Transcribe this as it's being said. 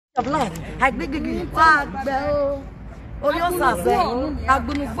Oh, you're so I'm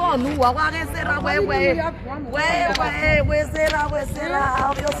going to go. No, I want to say that way.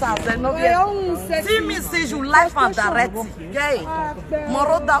 See me, say you life and direct. Gay.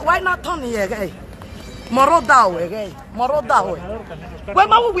 Moroda, why not Tony? Gay. Moroda, gay. Moroda. When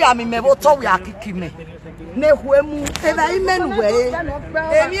my we are me, what we are kicking me. Ne, when I men way.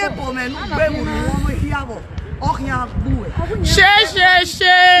 Any woman, when we hear. Share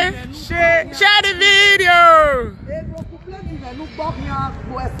the video.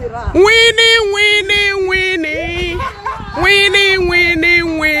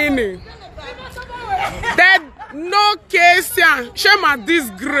 Winning. That no case. Share my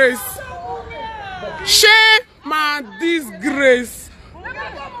disgrace. Share my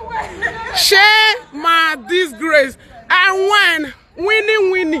disgrace. And when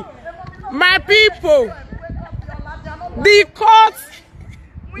winning, my people. The court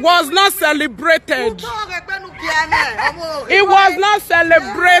was not celebrated. It was not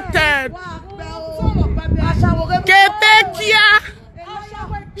celebrated.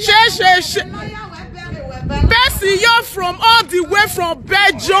 Bessie, you're from all the way from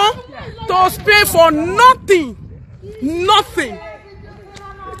Belgium to Spain for nothing.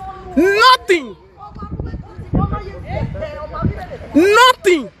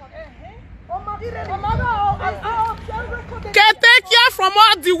 Ketekia from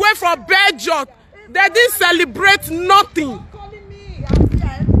all the way from Belgium, they didn't celebrate nothing.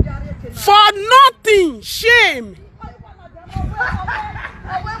 For nothing, shame.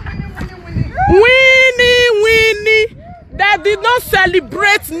 Winnie, they did not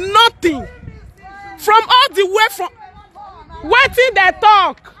celebrate nothing. From all the way from, waiting they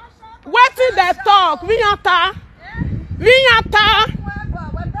talk. Vinyata.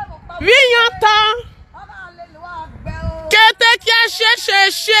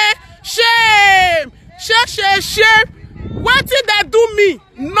 Shame. What did they do me?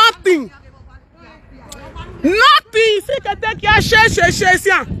 Nothing.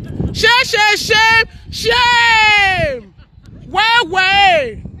 See, shame.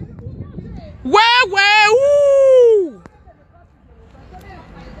 Where? Ooh.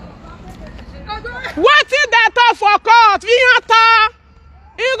 What did they talk for court? Vinyata.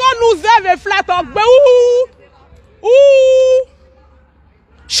 Il va nous avez flat up. Ouh.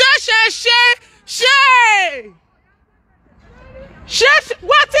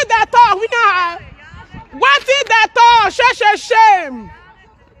 What did they talk? What did they talk? Shame.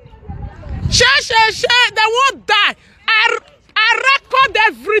 They won't die. I record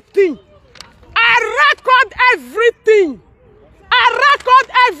everything.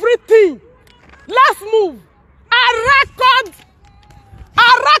 Let's move. I record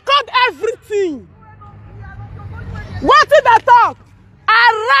everything. What did they talk?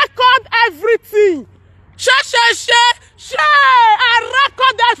 I record everything. I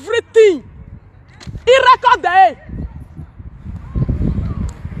record everything. He record it.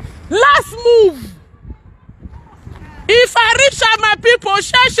 Let's move. If I reach out my people, I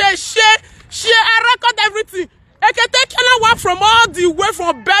record everything. I can take anyone from all the way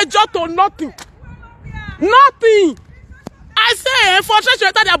from Belgium to nothing. I say, for sure,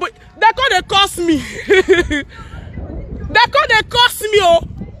 they cost me. They cost me, oh.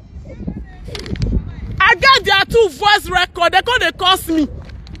 I got their 2 voice record. They cost me.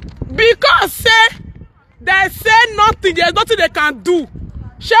 Because they say nothing. There's nothing they can do.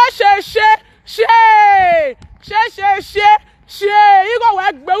 You go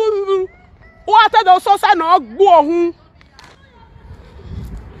work. What are those so no go?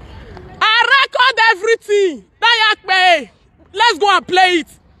 I record everything. Let's go and play it.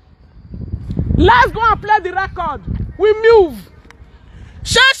 Let's go and play the record. We move.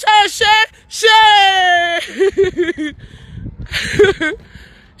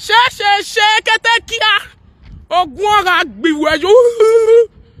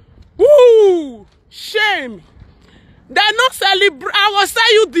 Shame. They not celebrate. I will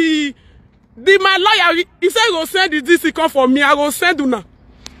send you my lawyer. He said he will send the DC come for me. I will send you now.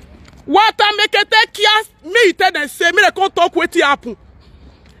 What I make it take care, me tell them say me they can't talk with you happen.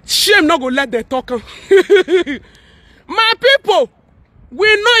 Shame not go let them talk. My people,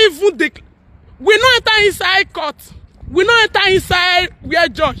 we not enter inside court. We not enter inside where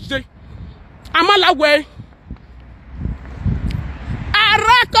judge dey. I'm all away. I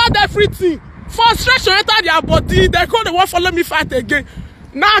record everything. Frustration enter their body. They call the one follow me fight again.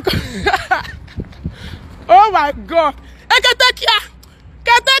 Now, oh my God! I can take care.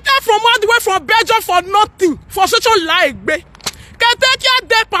 Can take care from all the way from Belgium for nothing. For such a lie, be. Can take care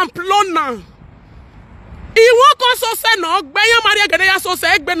de Pamplona. won't come so say no. Benya Maria Gadeya so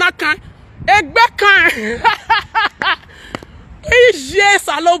say egbe na kan. Egbe kan. Yes,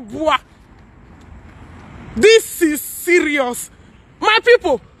 alo bois. This is serious. My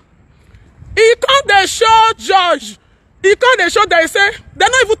people. He can't they show George. He can't they show they say they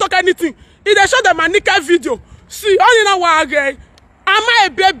don't even talk anything. He they show them a naked video. See, only now what again? Am I a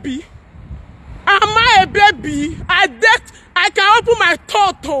baby? Am I a baby? I can open my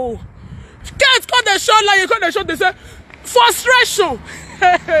toto. Can't come they show like you can't they show they say frustration.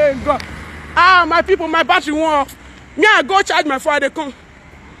 God. Ah, my people, my battery won't off. Me I go charge my phone. They come.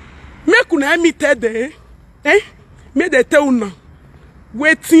 Make una me tell them. Me they tell una.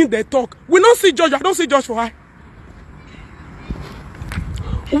 Waiting they talk. We don't see George. I don't see George for why.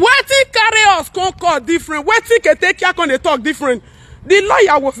 Waiting carry us concord different. Waiting can take care on they talk different. The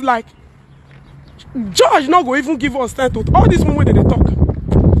lawyer was like, George not go even give us time to all this one way they talk.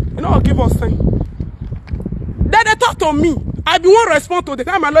 You know, give us time. Then they talk to me. I be one respond to them.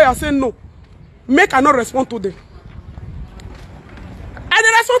 Then my lawyer say no. Make I not respond to them. I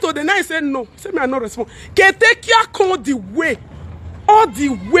dey respond to them. Now he say no. Say me I not respond. Can take care on the way. All the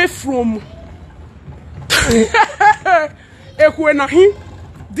way from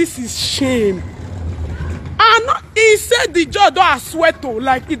this is shame. And he said the judge don't swear to,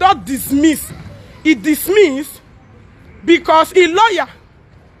 like he don't dismiss. He dismiss because the lawyer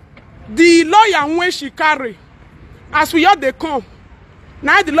when she carry, as we all they come.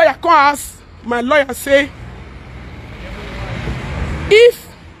 Now the lawyer come ask my lawyer say if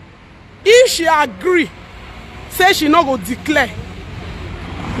she agree, say she not go declare.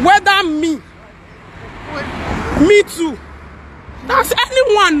 Whether me too. That's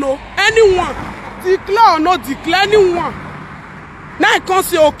anyone, no. Anyone. Declare or not declare, anyone. Now I can't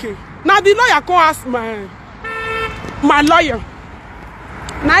say okay. Now the lawyer can't ask my lawyer.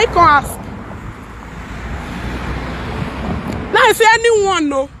 Now he can't ask. Now I say anyone,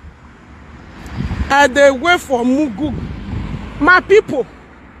 no. And they wait for Mugu. My people.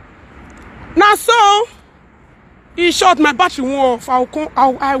 Now so he shot my battery off. I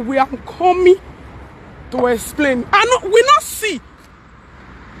am coming to explain. We not see.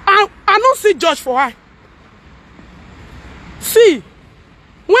 I don't see George for why. See,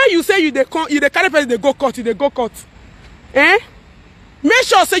 when you say you the carry person they go court, they go court. Make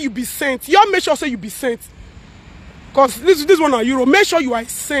sure say you be sent. You make sure say you be sent. Cause this one on Euro. Make sure you are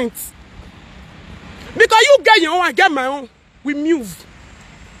sent. Because you get your own, I get my own. We move.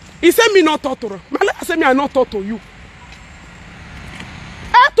 He said me not talk to her. My lawyer said me I not talk to you.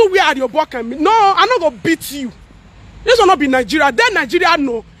 I have to wear your back and me. No, I'm not gonna beat you. This will not be Nigeria. Then Nigeria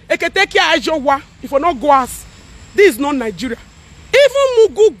no. It can take care of your if you not go ask. This is not Nigeria.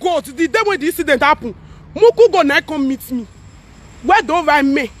 Even Mugu go to the day when the incident happened. Mugu go now come meet me. Where do I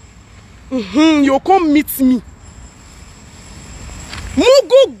me? You come meet me.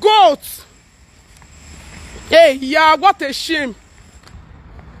 Mugu goat. Hey, yeah, what a shame.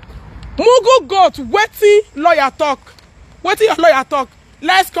 Mugu goat, waiting lawyer talk. Waiting your lawyer talk.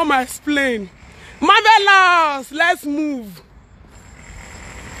 Let's come and explain. Marvelous, let's move.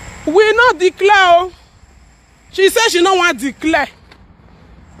 We not declare. She said she don't want to declare.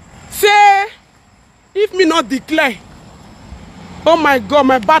 Say, if me not declare. Oh my God,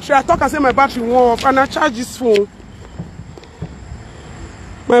 my battery. I talk and say my battery won't off. And I charge this phone.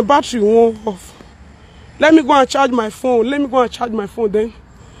 My battery won't off. Let me go and charge my phone. Let me go and charge my phone then.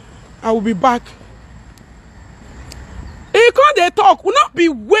 I will be back. You can't they talk. Will not be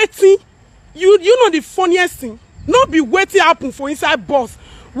waiting. You know the funniest thing. Not be waiting happen for inside bus.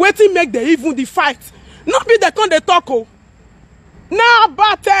 Waiting make the even the fight. Not be the can't they talk. Oh. Now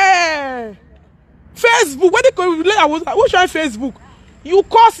but Facebook. When they go, I was what's your Facebook? You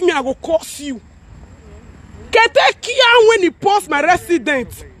curse me, I go curse you. Ketekia when he post my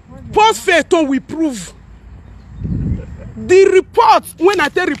resident. Post Phaeton we prove. The report, when I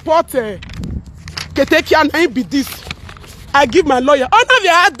tell report, Ketekia ain't be this. I give my lawyer. Oh, no, they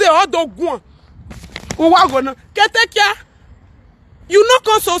had the other one. Ketekia, you not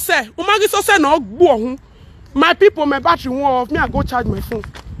come so say. Umagi so say no go. My people, my battery won't off. Me, I go charge my phone.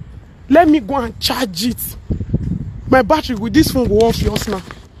 Let me go and charge it. My battery with this phone go off yours now.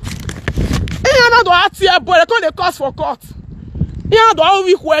 I don't have to boy. They can't they cost for court. I don't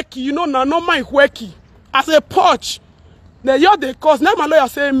have worky. You know now, no my worky. As a porch. They cost. Now my lawyer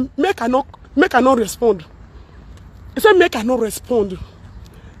say make I not respond. He said make I not respond.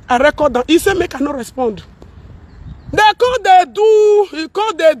 I record that. He said make I not respond. They call they do. He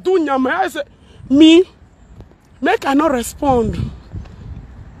call they do nyama. I said me make I not respond.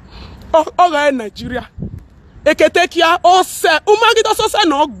 Oh, Nigeria. Eketekia oh say umagi doso say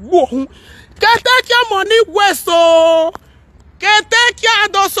no go. take your money waste, so take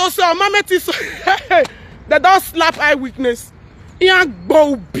your social mameti so they don't slap eye weakness. Yan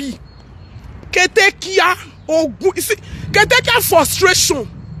Bobby. Take your take your frustration.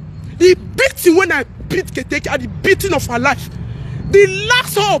 The beating when I beat Keteka, the beating of her life. The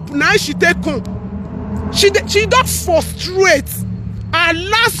last hope now she take on. She don't frustrate. Her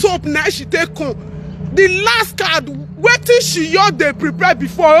last hope now she take on. The last card waiting she your they prepare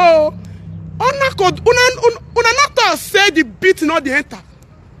before. Oh, una not say the beating not the enter.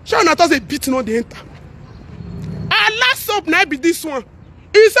 She not say beating not the enter. Her last hope now be this one.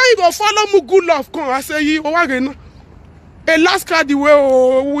 He say you go follow me good love come. I say you again. A last card the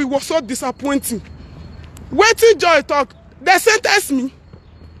way we was so disappointing. Waiting joy talk. They sentence me.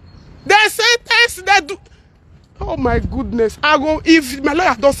 They sentence they do. Oh my goodness. I go if my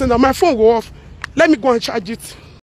lawyer don't send her, my phone go off. Let me go and charge it.